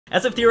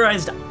As I've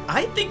theorized,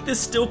 I think this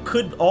still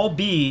could all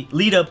be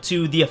lead up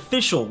to the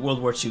official World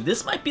War II.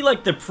 This might be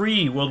like the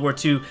pre-World War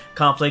II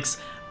conflicts.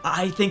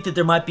 I think that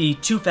there might be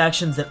two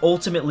factions that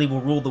ultimately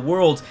will rule the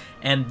world,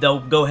 and they'll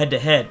go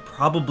head-to-head,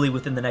 probably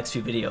within the next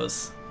few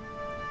videos.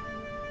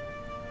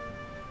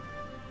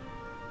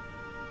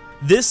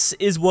 This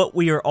is what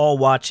we are all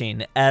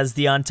watching as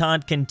the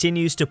Entente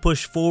continues to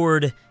push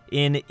forward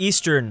in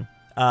Eastern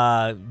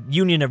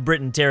Union of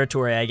Britain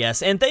territory, I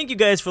guess. And thank you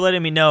guys for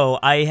letting me know.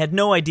 I had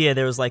no idea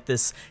there was like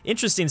this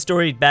interesting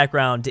story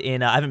background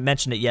in, I haven't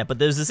mentioned it yet, but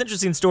there's this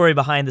interesting story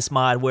behind this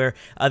mod where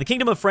the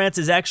Kingdom of France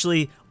is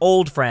actually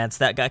old France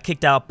that got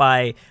kicked out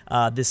by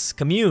this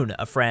commune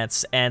of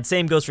France, and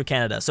same goes for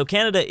Canada. So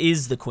Canada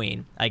is the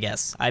queen, I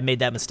guess. I made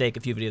that mistake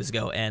a few videos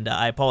ago, and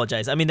I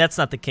apologize. I mean, that's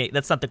not the king,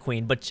 that's not the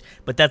queen, but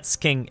that's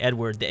King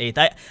Edward VIII.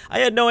 I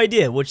had no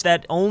idea, which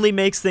that only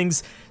makes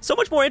things so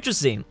much more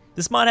interesting.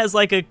 This mod has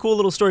like a cool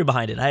little story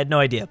behind it. I had no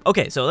idea.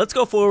 Okay, so let's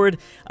go forward.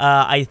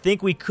 I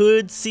think we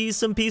could see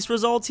some peace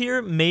results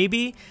here,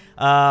 maybe.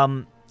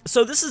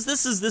 So this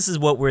is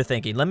what we're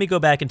thinking. Let me go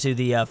back into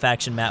the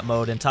faction map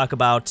mode and talk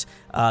about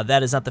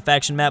that is not the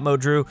faction map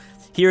mode, Drew.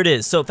 Here it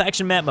is. So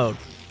faction map mode.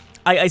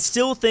 I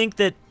still think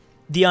that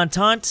the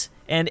Entente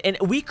and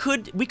we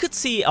could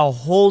see a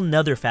whole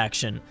nother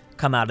faction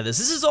come out of this.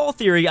 This is all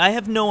theory. I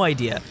have no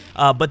idea,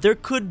 but there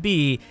could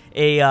be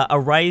a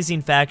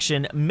rising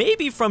faction,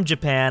 maybe from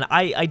Japan.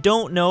 I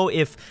don't know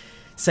if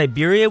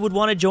Siberia would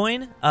want to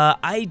join.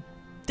 I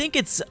think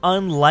it's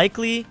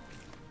unlikely.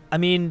 I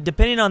mean,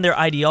 depending on their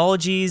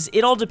ideologies,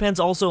 it all depends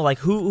also like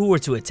who were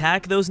to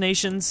attack those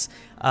nations.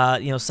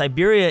 You know,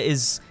 Siberia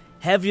is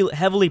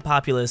heavily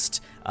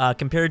populist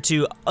compared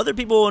to other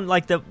people, and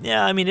like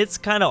I mean, it's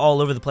kind of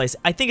all over the place.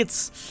 I think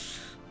it's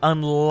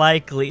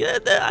unlikely.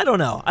 I don't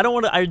know. I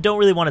don't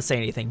really want to say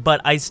anything, but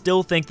I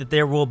still think that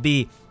there will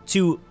be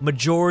two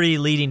majority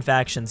leading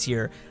factions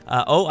here.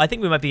 Oh, I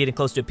think we might be getting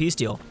close to a peace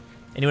deal.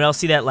 Anyone else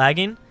see that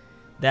lagging?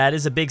 That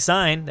is a big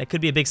sign. That could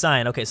be a big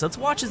sign. Okay, so let's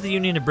watch as the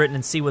Union of Britain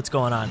and see what's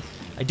going on.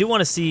 I do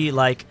want to see,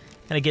 like,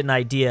 kind of get an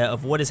idea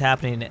of what is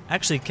happening.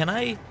 Actually, can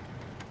I?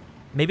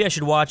 Maybe I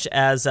should watch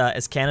as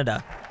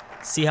Canada.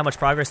 See how much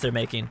progress they're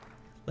making.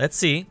 Let's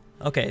see.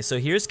 Okay, so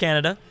here's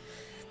Canada.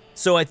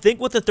 So I think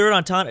what the Third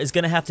Entente is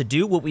going to have to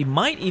do, what we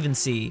might even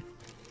see,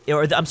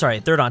 or I'm sorry,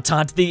 Third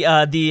Entente,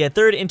 the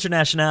Third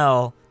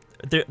International,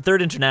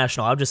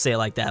 I'll just say it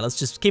like that. Let's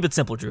just keep it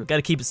simple, Drew. Got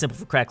to keep it simple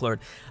for Cracklord.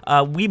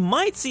 We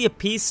might see a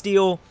peace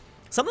deal,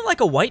 something like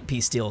a white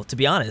peace deal, to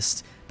be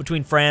honest,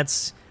 between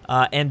France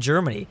and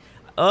Germany.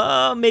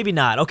 Maybe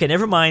not. Okay,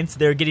 never mind.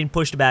 They're getting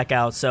pushed back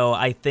out, so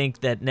I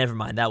think that, never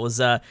mind. That's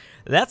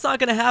not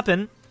going to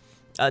happen.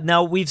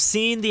 Now, we've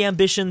seen the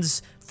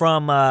ambitions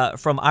from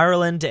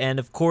Ireland and,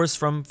 of course,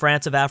 from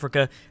France of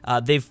Africa.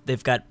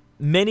 They've got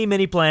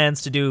many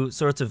plans to do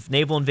sorts of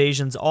naval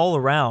invasions all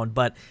around,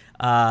 but,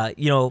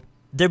 you know,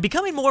 they're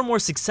becoming more and more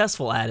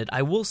successful at it.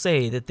 I will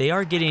say that they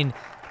are getting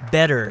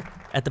better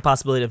at the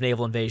possibility of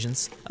naval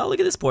invasions. Oh, look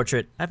at this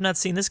portrait. I've not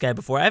seen this guy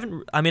before. I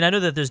mean, I know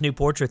that there's new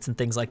portraits and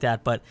things like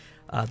that, but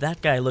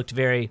that guy looked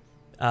very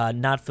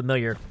not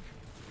familiar.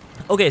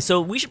 Okay, so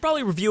we should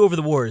probably review over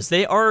the wars.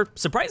 They are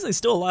surprisingly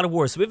still a lot of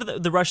wars. So we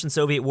have the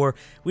Russian-Soviet War.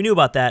 We knew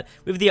about that.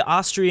 We have the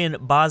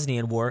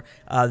Austrian-Bosnian War.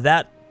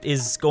 That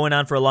is going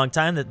on for a long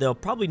time. That there'll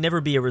probably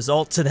never be a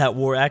result to that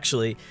war,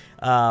 actually.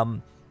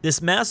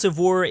 This massive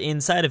war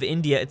inside of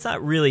India, it's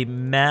not really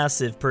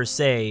massive per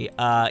se.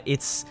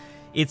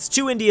 It's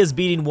two Indias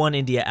beating one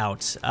India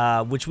out,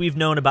 which we've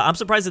known about. I'm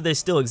surprised that they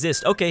still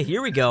exist. Okay,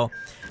 here we go.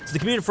 So the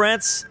Commune of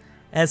France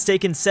has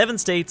taken 7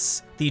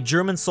 states. The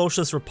German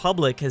Socialist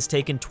Republic has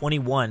taken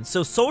 21.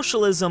 So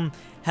socialism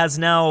has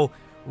now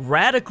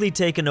radically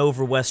taken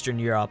over Western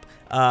Europe,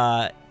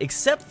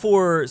 except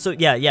for,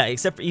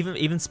 except for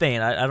even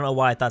Spain. I don't know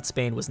why I thought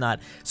Spain was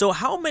not. So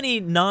how many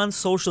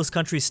non-socialist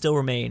countries still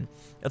remain?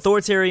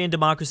 Authoritarian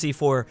democracy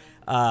for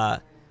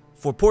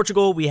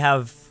Portugal. We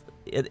have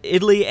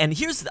Italy, and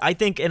here's, I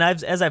think, and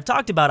as I've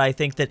talked about, I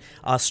think that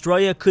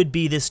Australia could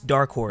be this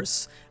dark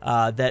horse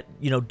that,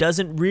 you know,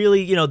 doesn't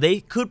really, you know,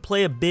 they could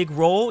play a big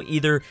role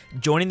either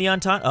joining the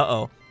Entente.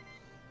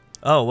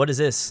 Oh, what is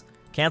this?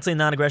 Canceling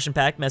non-aggression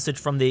pact message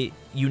from the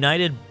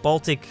United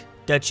Baltic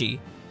Duchy.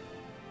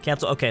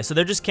 Cancel. Okay, so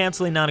they're just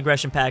canceling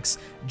non-aggression pacts.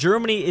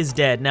 Germany is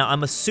dead. Now,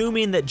 I'm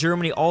assuming that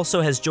Germany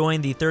also has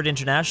joined the Third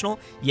International.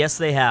 Yes,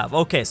 they have.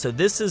 Okay, so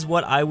this is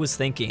what I was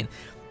thinking.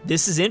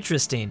 This is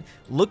interesting.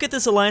 Look at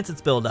this alliance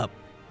that's built up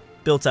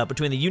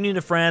between the Union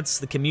of France,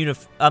 the Commune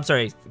of,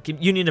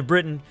 Union of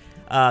Britain,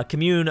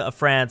 Commune of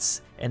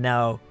France, and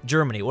now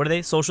Germany. What are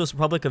they? Socialist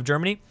Republic of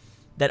Germany,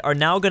 that are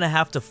now going to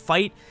have to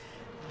fight.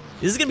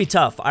 This is going to be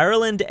tough.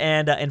 Ireland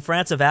and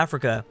France of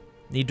Africa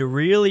need to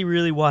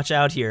really watch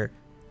out here.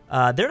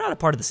 They're not a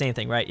part of the same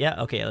thing, right?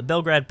 Yeah. Okay. The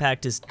Belgrade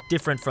Pact is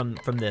different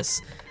from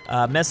this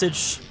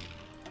message.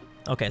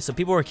 Okay, so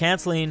people were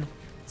canceling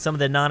some of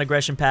the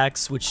non-aggression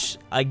pacts, which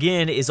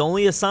again is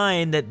only a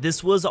sign that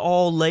this was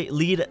all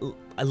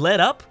led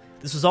up.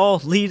 This was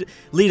all lead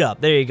up.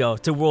 There you go,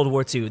 to World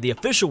War II, the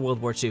official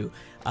World War II.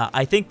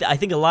 I think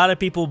a lot of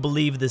people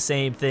believe the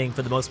same thing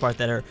for the most part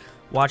that are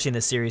watching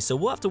this series. So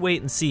we'll have to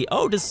wait and see.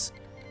 Oh,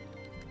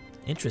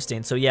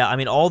 interesting. So yeah, I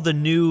mean, all the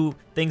new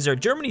things are.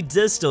 Germany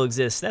does still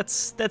exist.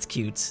 That's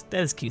cute.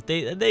 That is cute.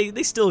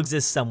 They still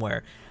exist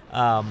somewhere.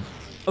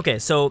 Okay,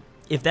 so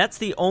if that's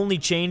the only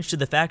change to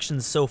the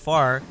factions so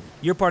far,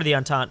 you're part of the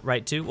Entente,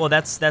 right? Too. Well,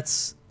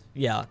 that's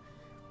yeah,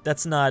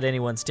 that's not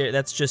anyone's.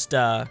 That's just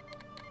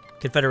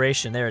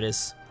Confederation. There it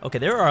is. Okay,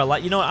 there are a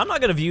lot. You know what? I'm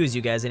not gonna view as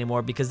you guys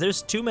anymore because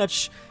there's too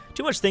much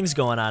things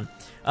going on.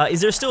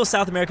 Is there still a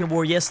South American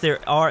war? Yes, there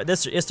are.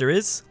 Yes, there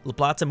is. La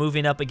Plata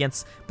moving up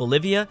against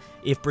Bolivia.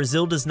 If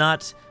Brazil does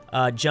not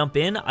jump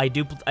in, I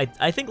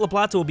think La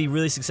Plata will be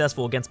really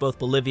successful against both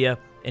Bolivia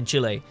and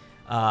Chile.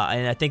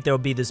 And I think there will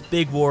be this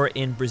big war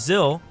in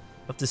Brazil.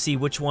 We'll have to see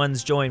which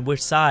ones join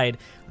which side.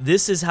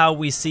 This is how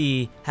we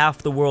see half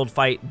the world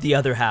fight the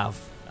other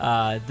half.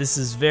 This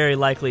is very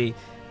likely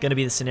going to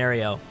be the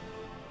scenario.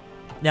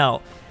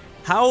 Now,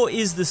 how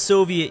is the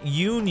Soviet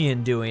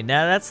Union doing?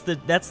 Now, that's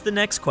the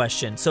next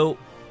question. So,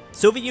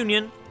 Soviet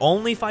Union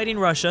only fighting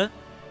Russia.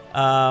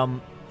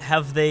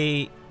 Have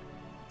they?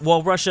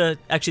 Well, Russia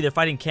actually they're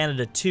fighting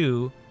Canada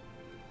too.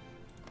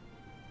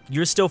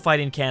 You're still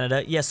fighting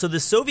Canada. Yeah, so the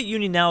Soviet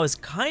Union now is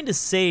kind of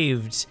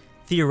saved,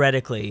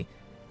 theoretically.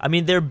 I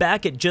mean, they're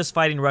back at just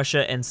fighting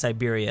Russia and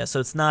Siberia, so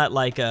it's not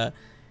like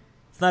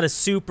it's not a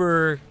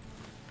super,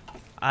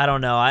 I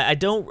don't know, I've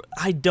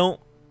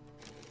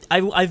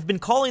been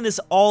calling this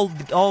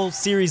all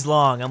series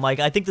long. I'm like,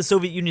 I think the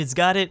Soviet Union's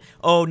got it.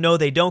 Oh, no,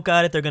 they don't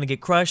got it. They're going to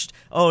get crushed.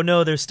 Oh,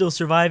 no, they're still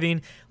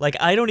surviving. Like,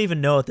 I don't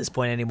even know at this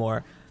point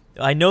anymore.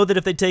 I know that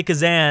if they take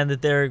Kazan,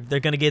 that they're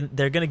going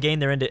to gain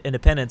their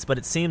independence, but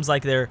it seems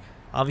like they're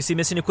obviously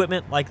missing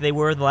equipment like they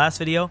were in the last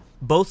video.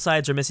 Both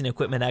sides are missing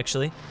equipment,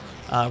 actually.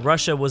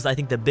 Russia was, I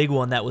think, the big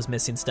one that was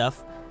missing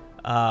stuff.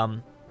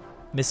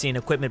 Missing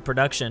equipment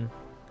production.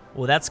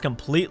 Well, that's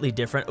completely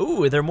different.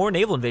 Ooh, there are more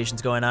naval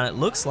invasions going on. It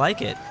looks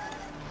like it.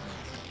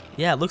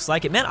 Yeah, it looks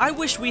like it. Man, I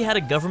wish we had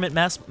a government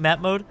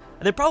map mode.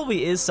 There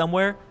probably is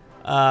somewhere,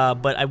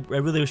 but I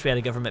really wish we had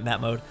a government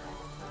map mode.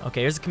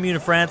 Okay, here's the Commune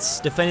of France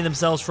defending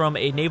themselves from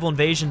a naval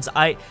invasions.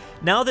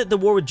 Now that the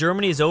war with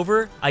Germany is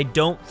over, I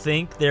don't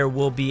think there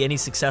will be any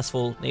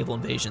successful naval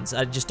invasions.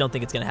 I just don't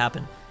think it's going to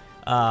happen.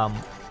 I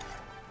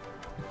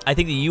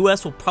think the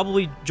U.S. will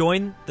probably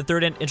join the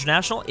Third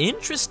International.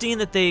 Interesting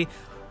that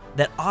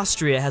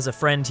Austria has a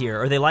friend here,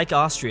 or they like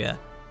Austria.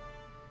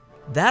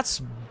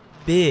 That's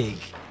big.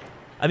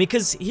 I mean,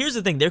 because here's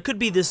the thing: there could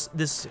be this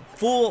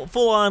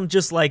full-on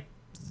just like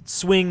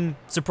swing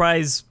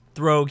surprise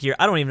throw here.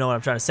 I don't even know what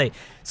I'm trying to say.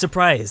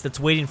 Surprise that's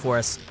waiting for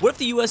us. What if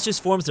the U.S.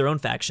 just forms their own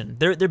faction?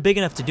 They're big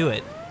enough to do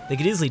it. They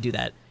could easily do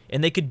that,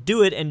 and they could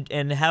do it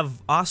and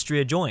have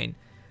Austria join.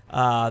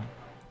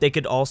 They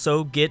could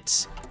also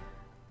get.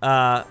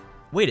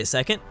 Wait a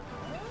second.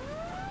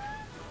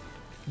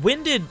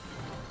 When did?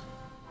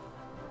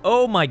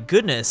 Oh my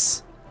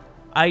goodness.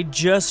 I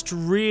just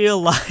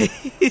realized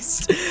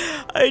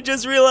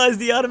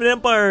the Ottoman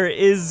Empire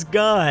is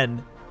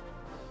gone.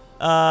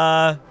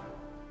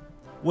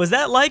 Was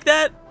that like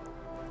that?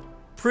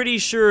 Pretty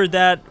sure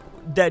that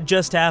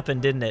just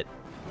happened, didn't it?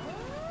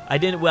 I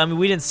mean,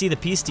 we didn't see the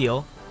peace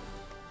deal.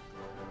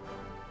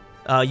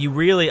 You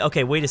really?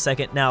 Okay, wait a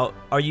second. Now,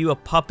 are you a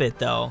puppet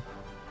though?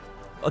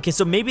 Okay,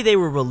 so maybe they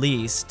were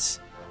released.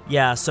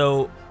 Yeah,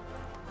 so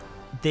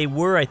they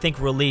were, I think,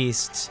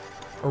 released.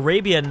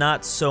 Arabia,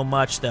 not so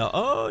much, though.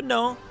 Oh,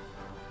 no.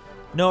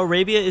 No,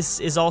 Arabia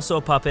is also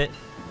a puppet.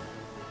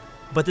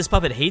 But this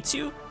puppet hates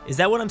you? Is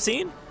that what I'm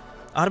seeing?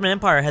 Ottoman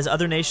Empire has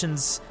other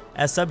nations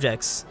as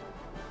subjects.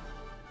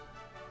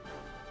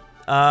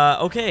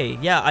 Okay.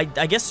 Yeah, I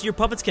guess your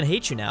puppets can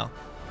hate you now.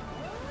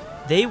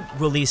 They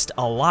released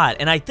a lot,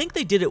 and I think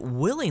they did it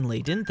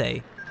willingly, didn't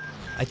they?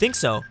 I think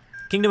so.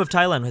 Kingdom of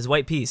Thailand has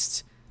white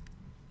peace.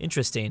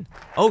 Interesting.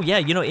 Oh, yeah,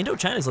 you know,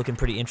 Indochina's looking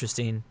pretty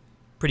interesting.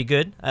 Pretty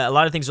good. A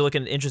lot of things are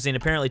looking interesting,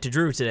 apparently, to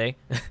Drew today.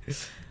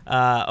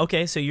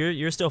 Okay, so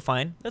you're still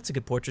fine. That's a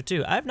good portrait,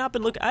 too. I've not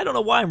been looking... I don't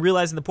know why I'm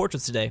realizing the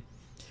portraits today.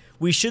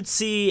 We should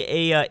see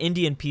a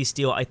Indian peace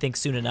deal, I think,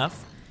 soon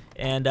enough.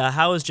 And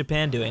how is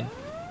Japan doing?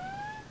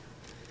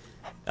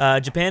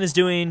 Japan is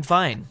doing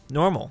fine.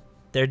 Normal.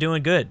 They're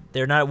doing good.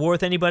 They're not at war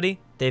with anybody.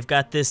 They've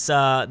got this,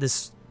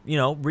 you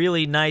know,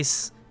 really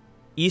nice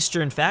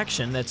Eastern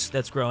faction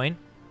that's growing.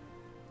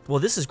 Well,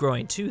 this is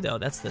growing, too, though.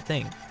 That's the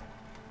thing.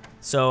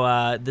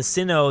 So, the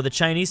Sino, the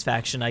Chinese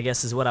faction, I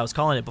guess is what I was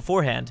calling it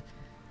beforehand,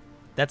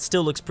 that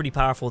still looks pretty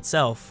powerful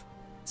itself.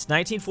 It's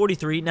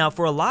 1943. Now,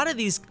 for a lot of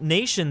these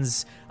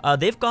nations,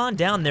 they've gone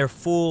down their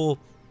full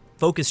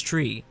focus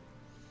tree.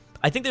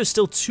 I think there's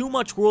still too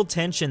much world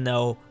tension,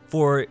 though,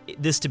 for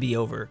this to be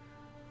over.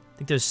 I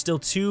think there's still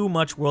too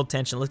much world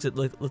tension. Let's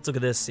look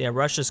at this. Yeah,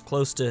 Russia's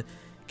close to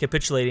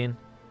capitulating.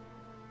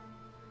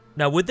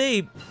 Now, would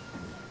they...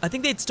 I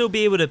think they'd still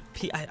be able to...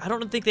 I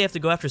don't think they have to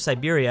go after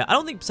Siberia. I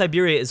don't think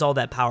Siberia is all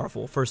that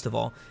powerful, first of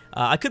all.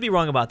 I could be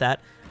wrong about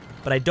that,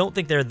 but I don't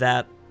think they're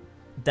that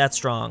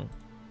strong.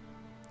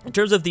 In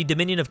terms of the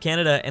Dominion of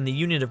Canada and the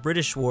Union of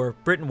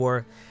Britain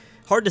War,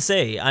 hard to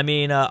say. I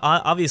mean,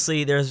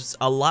 obviously, there's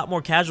a lot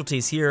more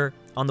casualties here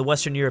on the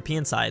Western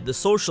European side, the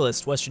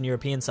socialist Western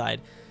European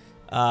side.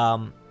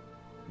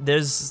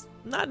 There's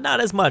not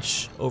as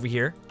much over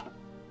here.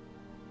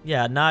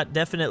 Yeah,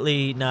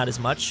 definitely not as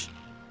much.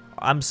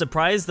 I'm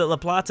surprised that La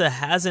Plata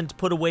hasn't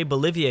put away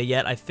Bolivia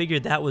yet. I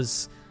figured that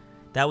was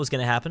going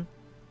to happen.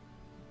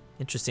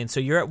 Interesting. So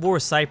you're at war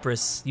with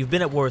Cyprus. You've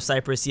been at war with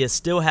Cyprus. You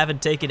still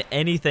haven't taken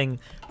anything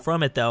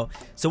from it, though.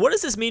 So what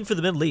does this mean for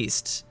the Middle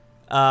East?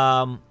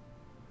 Well,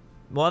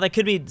 that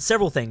could mean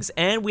several things.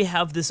 And we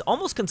have this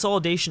almost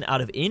consolidation out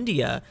of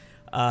India.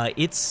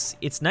 It's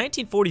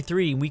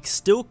 1943, and we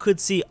still could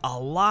see a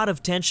lot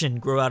of tension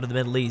grow out of the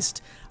Middle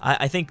East.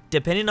 I think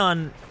depending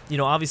on,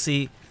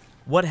 obviously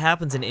what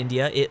happens in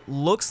India, it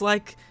looks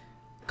like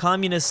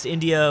communist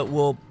India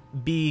will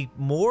be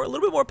a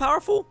little bit more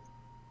powerful,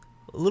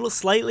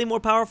 slightly more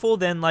powerful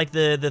than like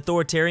the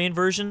authoritarian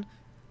version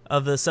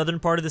of the southern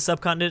part of the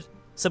subcontinent.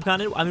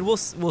 I mean, we'll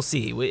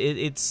see.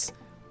 It's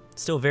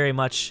still very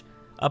much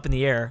up in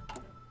the air.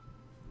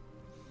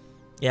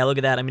 Yeah, look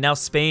at that. I mean, now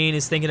Spain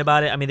is thinking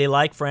about it. I mean, they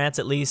like France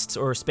at least,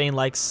 or Spain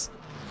likes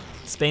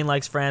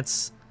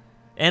France,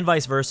 and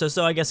vice versa.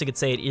 So I guess I could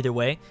say it either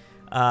way.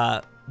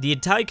 The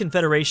Italian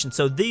Confederation.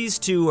 So these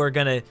two are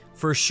gonna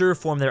for sure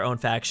form their own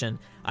faction.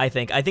 I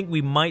think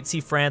we might see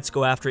France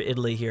go after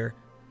Italy here,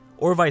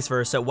 or vice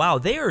versa. Wow,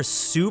 they are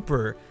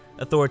super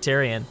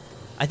authoritarian.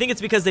 I think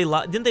it's because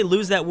didn't they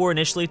lose that war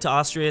initially to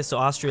Austria? So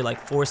Austria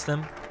like forced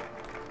them.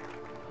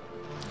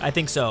 I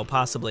think so,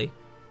 possibly.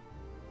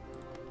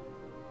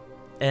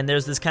 And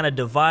there's this kind of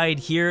divide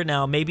here.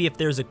 Now, maybe if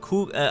there's a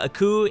coup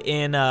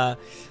in, well,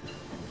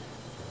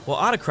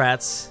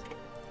 autocrats,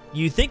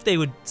 you think they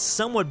would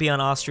somewhat be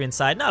on Austrian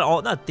side.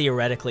 Not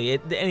theoretically.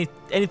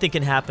 Anything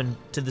can happen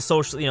to the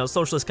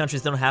socialist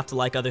countries. They don't have to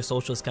like other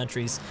socialist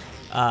countries.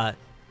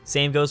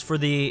 Same goes for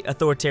the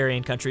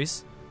authoritarian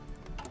countries.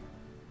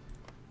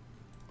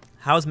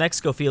 How does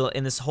Mexico feel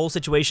in this whole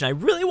situation? I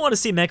really want to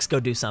see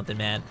Mexico do something,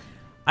 man.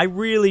 I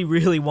really,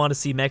 really want to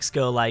see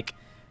Mexico, like,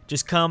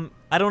 just come,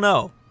 I don't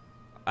know.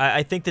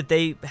 I think that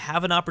they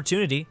have an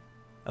opportunity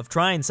of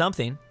trying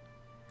something.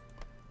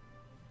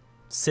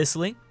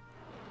 Sicily,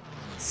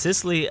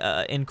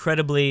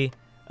 incredibly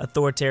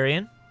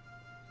authoritarian.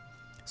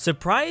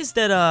 Surprised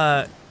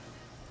that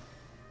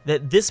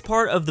that this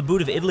part of the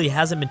boot of Italy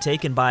hasn't been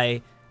taken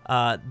by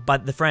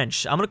the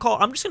French. I'm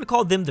just gonna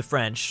call them the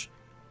French.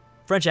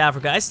 French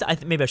Africa.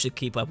 Maybe I should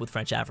keep up with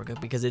French Africa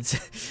because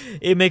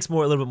it makes a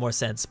little bit more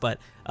sense. But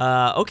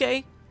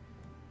okay.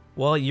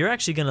 Well, you're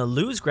actually gonna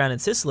lose ground in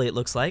Sicily, it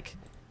looks like.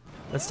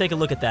 Let's take a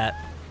look at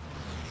that.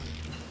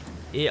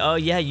 Oh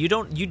yeah, you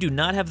do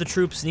not have the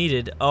troops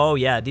needed. Oh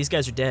yeah, these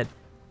guys are dead.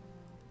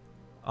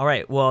 All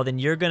right, well then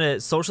you're gonna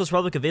Socialist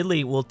Republic of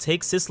Italy will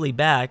take Sicily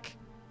back.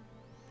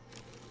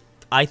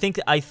 I think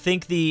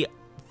the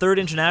Third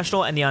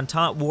International and the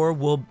Entente War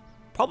will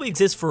probably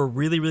exist for a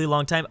really, really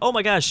long time. Oh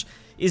my gosh,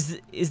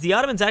 is the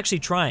Ottomans actually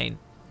trying?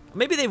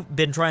 Maybe they've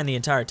been trying the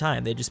entire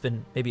time. They've just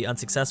been maybe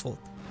unsuccessful.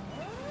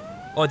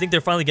 Oh, I think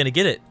they're finally gonna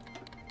get it.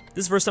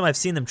 This is the first time I've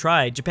seen them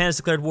try. Japan has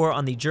declared war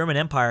on the German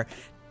Empire.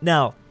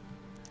 Now,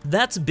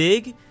 that's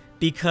big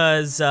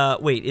because,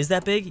 wait, is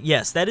that big?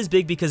 Yes, that is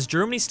big because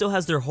Germany still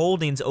has their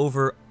holdings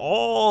over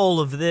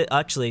all of the,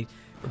 actually,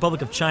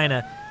 Republic of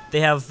China. They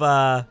have,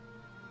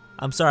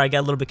 I'm sorry, I got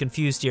a little bit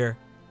confused here.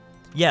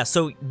 Yeah,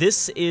 so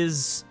this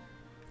is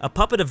a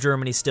puppet of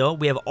Germany still.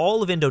 We have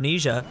all of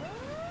Indonesia.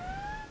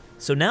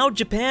 So now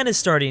Japan is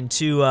starting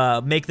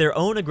to make their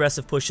own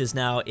aggressive pushes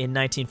now in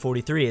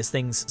 1943 as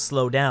things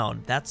slow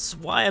down. That's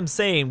why I'm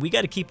saying we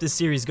got to keep this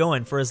series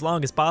going for as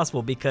long as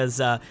possible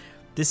because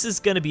this is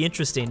going to be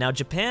interesting. Now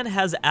Japan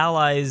has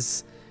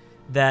allies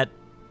that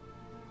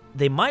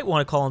they might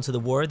want to call into the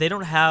war. They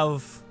don't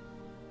have...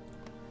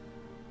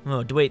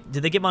 Oh, wait,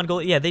 did they get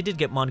Mongolia? Yeah, they did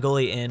get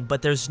Mongolia in,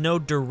 but there's no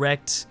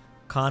direct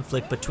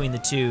conflict between the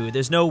two.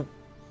 There's no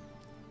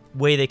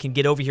way they can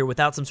get over here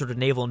without some sort of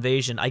naval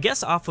invasion. I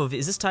guess off of,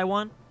 is this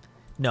Taiwan?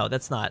 No,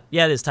 that's not.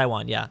 Yeah, it is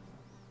Taiwan, yeah.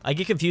 I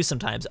get confused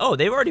sometimes. Oh,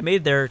 they've already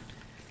made their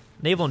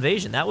naval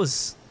invasion. That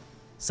was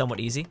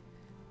somewhat easy.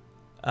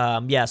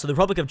 Yeah, so the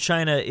Republic of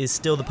China is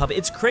still the puppet.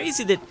 It's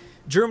crazy that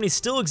Germany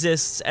still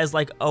exists as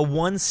like a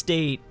one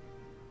state,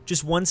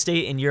 just one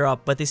state in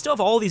Europe, but they still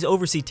have all these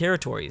overseas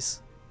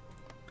territories.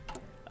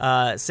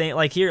 Saying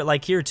like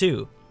here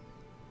too.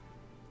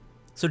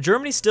 So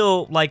Germany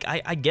still, like,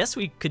 I guess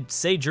we could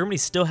say Germany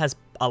still has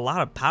a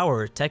lot of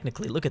power,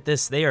 technically. Look at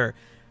this. They are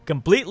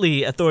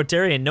completely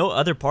authoritarian. No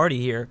other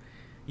party here.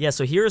 Yeah,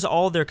 so here's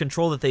all their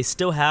control that they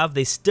still have.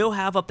 They still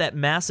have up that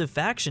massive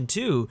faction,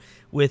 too,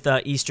 with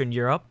Eastern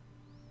Europe.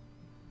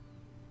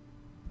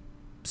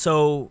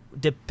 So,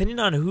 depending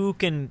on who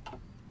can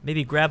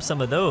maybe grab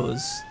some of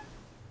those.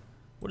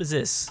 What is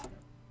this?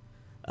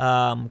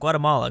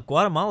 Guatemala.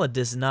 Guatemala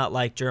does not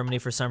like Germany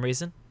for some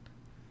reason.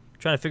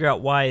 Trying to figure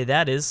out why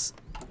that is.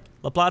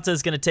 La Plata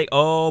is going to take...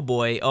 Oh,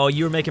 boy. Oh,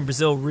 you were making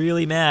Brazil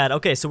really mad.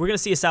 Okay, so we're going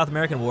to see a South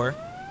American war.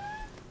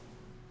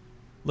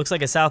 Looks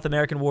like a South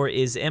American war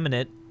is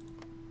imminent.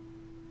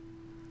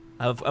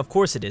 Of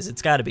course it is.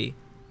 It's got to be.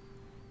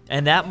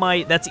 and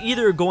that's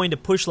either going to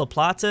push La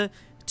Plata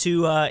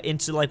to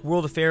into like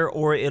world affair,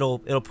 or it'll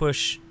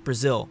push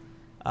Brazil,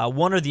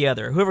 one or the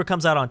other. Whoever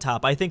comes out on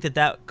top, I think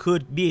that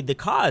could be the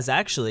cause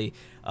actually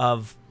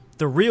of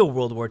the real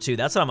World War II.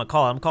 That's what I'm gonna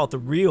call it. I'm gonna call it the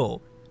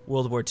real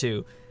World War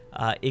II.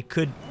 It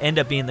could end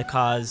up being the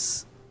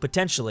cause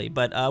potentially,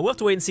 but we'll have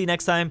to wait and see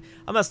next time.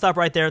 I'm gonna stop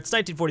right there. It's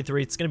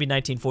 1943. It's gonna be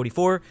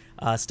 1944.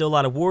 Still a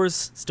lot of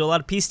wars, still a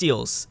lot of peace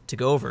deals to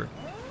go over.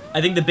 I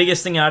think the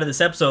biggest thing out of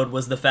this episode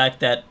was the fact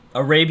that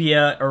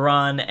Arabia,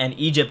 Iran, and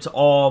Egypt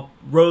all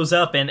rose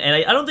up, and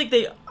I don't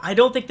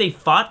think they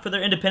fought for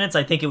their independence.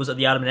 I think it was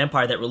the Ottoman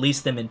Empire that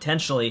released them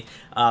intentionally.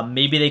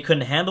 Maybe they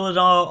couldn't handle it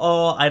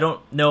all. I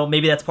don't know.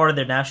 Maybe that's part of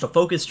their national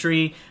focus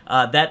tree.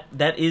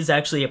 That is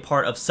actually a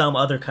part of some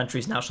other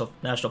countries'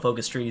 national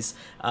focus trees.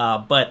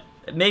 But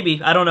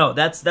maybe, I don't know.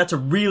 That's a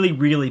really,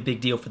 really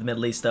big deal for the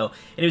Middle East, though.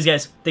 Anyways,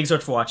 guys, thanks so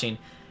much for watching,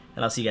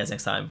 and I'll see you guys next time.